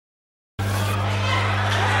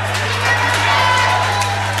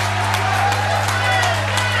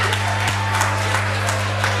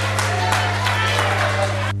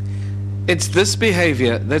It's this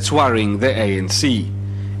behavior that's worrying the ANC.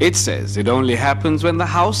 It says it only happens when the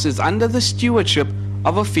House is under the stewardship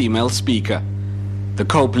of a female speaker. The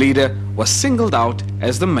COPE leader was singled out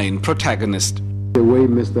as the main protagonist. The way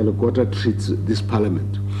Mr. Lekota treats this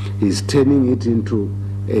parliament, he's turning it into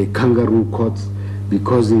a kangaroo court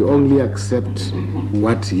because he only accepts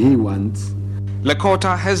what he wants.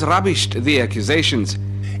 Lekota has rubbished the accusations.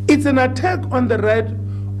 It's an attack on the right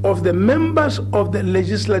of the members of the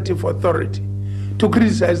legislative authority to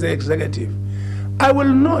criticize the executive. I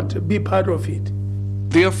will not be part of it.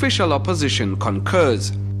 The official opposition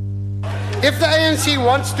concurs. If the ANC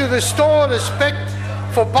wants to restore respect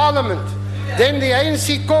for Parliament, then the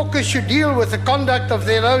ANC caucus should deal with the conduct of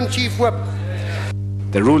their own chief whip.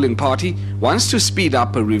 The ruling party wants to speed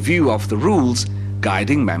up a review of the rules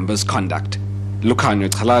guiding members' conduct. Lukhanyo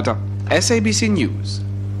Thalata, SABC News,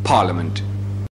 Parliament.